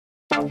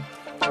Hey,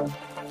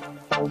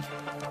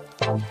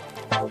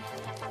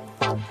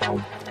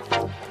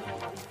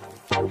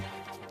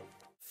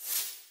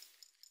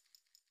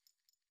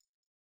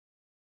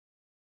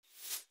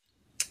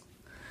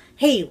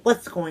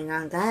 what's going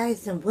on,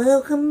 guys, and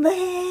welcome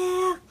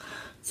back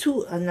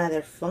to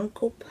another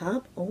Funko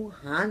Pop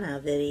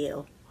Ohana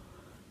video.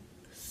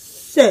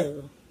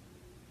 So,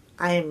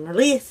 I am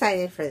really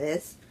excited for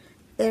this.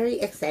 Very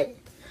excited.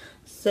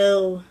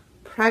 So,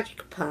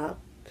 Project Pops,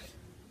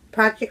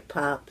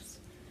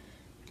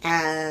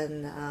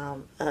 and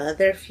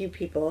other few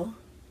people,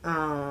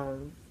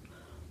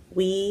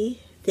 we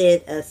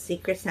did a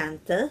Secret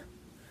Santa,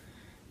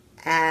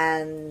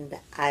 and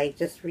I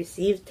just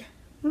received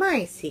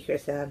my Secret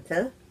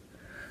Santa.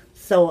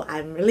 So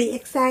I'm really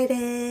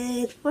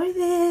excited for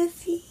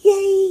this.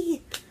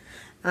 Yay!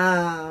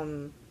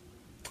 I've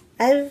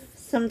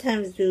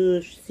sometimes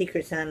do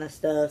Secret Santa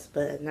stuff,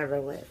 but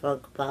never with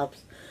Funko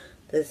Pops.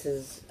 This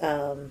is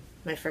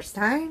my first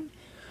time.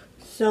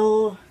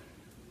 So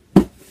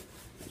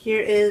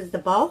here is the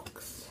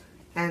box,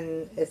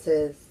 and it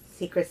says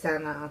Secret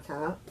Santa on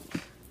top.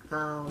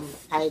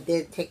 I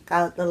did take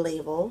out the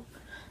label,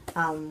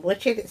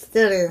 which it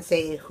still didn't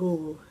say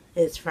who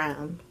it's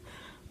from,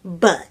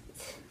 but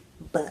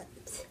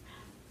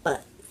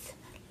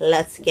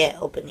let's get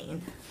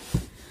opening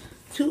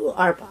to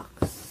our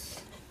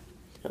box.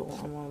 So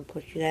I'm gonna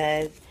put you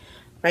guys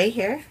right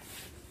here,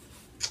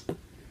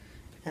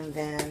 and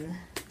then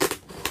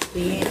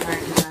we are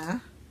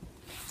gonna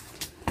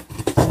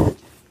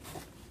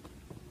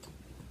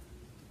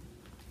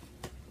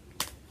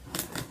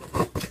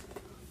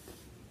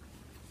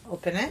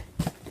open it,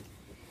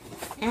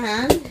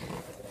 and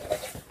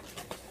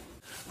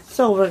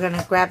so we're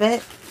gonna grab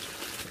it.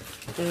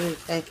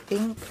 I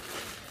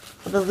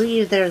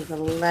believe there's a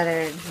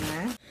letter in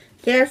here.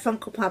 Dear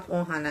Funko Pop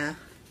Ohana,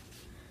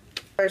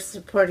 for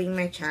supporting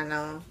my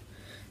channel.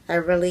 I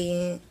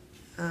really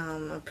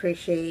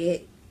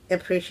appreciate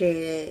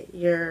it.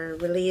 You're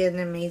really an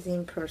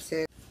amazing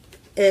person.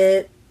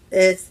 It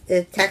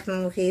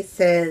technically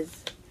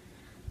says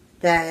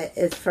that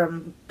it's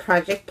from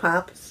Project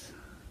Pops,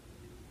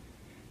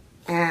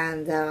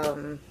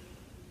 and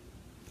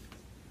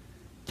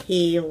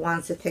he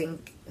wants to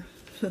thank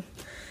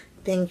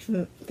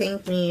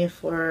me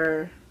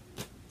for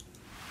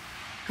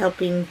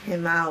helping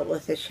him out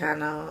with the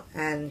channel,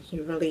 and he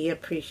really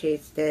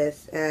appreciates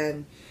this,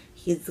 and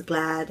he's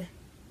glad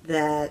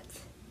that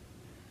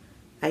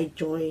I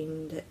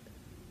joined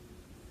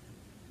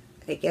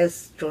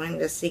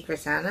the Secret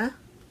Santa.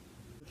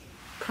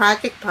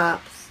 Project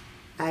Pops,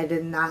 I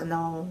did not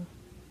know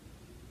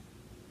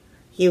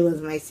he was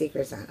my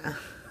Secret Santa.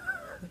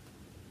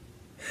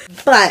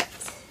 but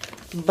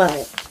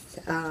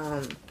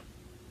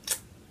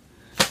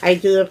I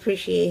do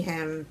appreciate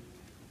him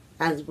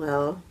as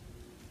well.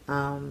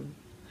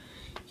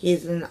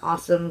 He's an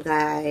awesome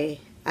guy.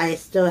 I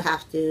still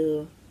have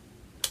to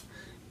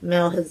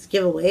mail his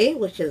giveaway,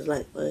 which is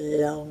like a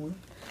long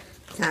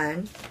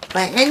time.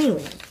 But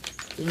anyway,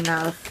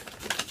 enough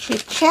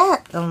chit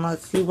chat, and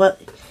let's see what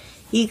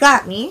he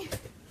got me.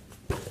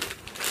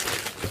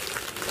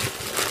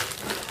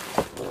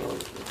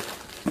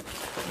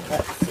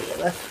 Let's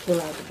see. Let's pull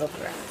out the book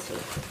around.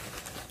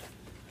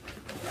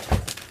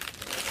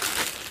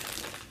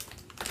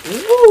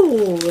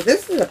 Ooh,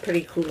 this is a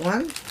pretty cool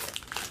one.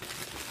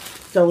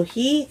 So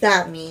he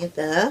got me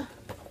the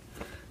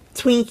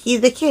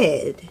Twinkie the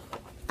Kid.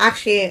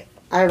 Actually,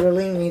 I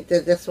really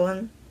needed this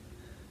one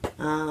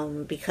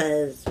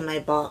because my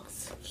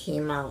box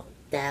came out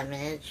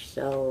damaged,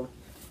 so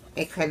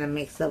it kind of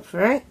makes up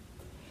for it.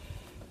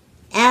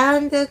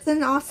 And it's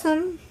an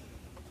awesome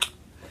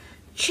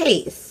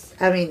chase.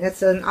 I mean,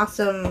 it's an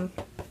awesome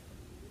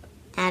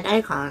ad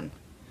icon.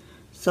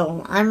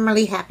 So I'm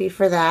really happy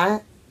for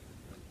that.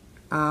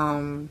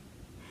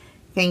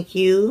 Thank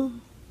you,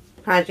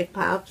 Project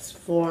Pops,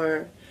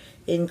 for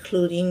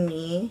including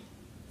me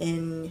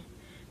in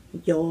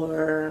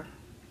your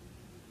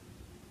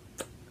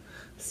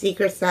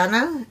Secret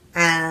Santa.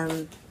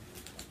 And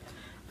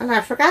I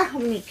forgot how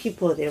many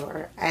people there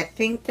were. I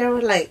think there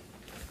were like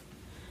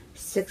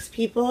 6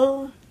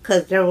 people,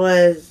 because there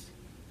was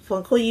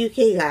Funko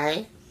UK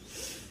guy,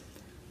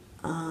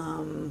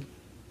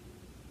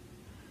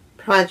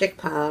 Project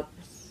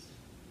Pops,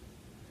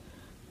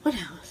 what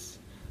else?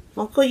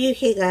 Funko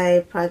UK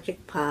guy,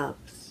 Project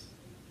Pops.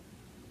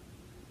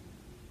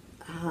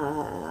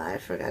 I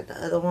forgot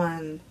the other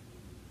one.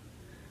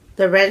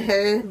 The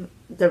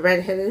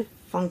redheaded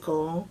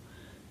Funko,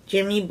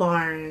 Jimmy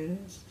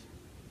Barnes,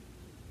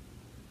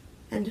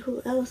 and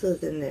who else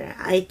was in there?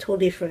 I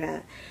totally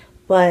forgot.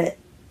 But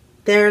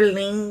their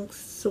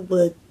links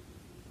would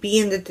be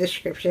in the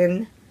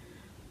description.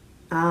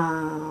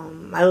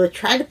 I would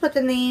try to put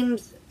the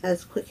names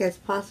as quick as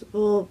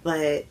possible,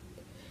 but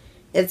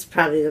it's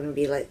probably going to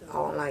be like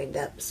all lined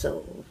up,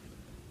 so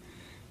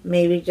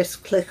maybe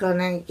just click on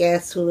it,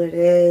 guess who it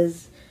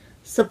is,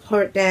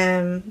 support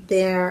them.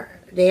 They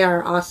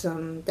are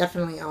awesome,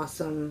 definitely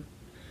awesome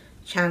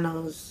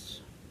channels.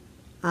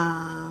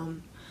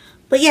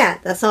 But yeah,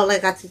 that's all I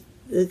got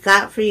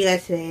got for you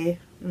guys today.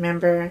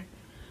 Remember,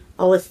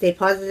 always stay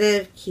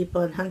positive, keep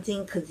on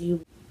hunting, because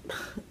you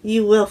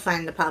will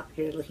find the pop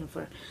you're looking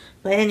for.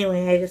 But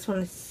anyway, I just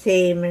want to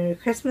say Merry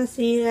Christmas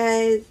to you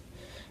guys,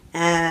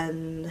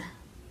 and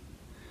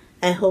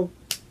I hope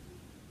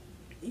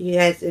you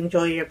guys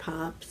enjoy your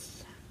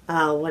pops,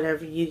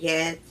 whatever you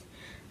get.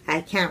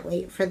 I can't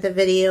wait for the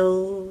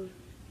video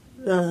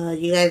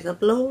you guys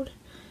upload.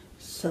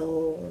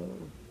 So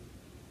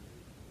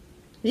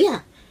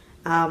yeah,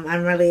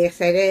 I'm really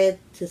excited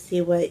to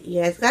see what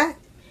you guys got.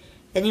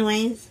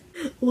 Anyways,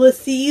 we'll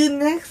see you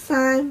next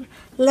time.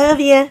 Love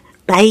ya.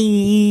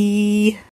 Bye.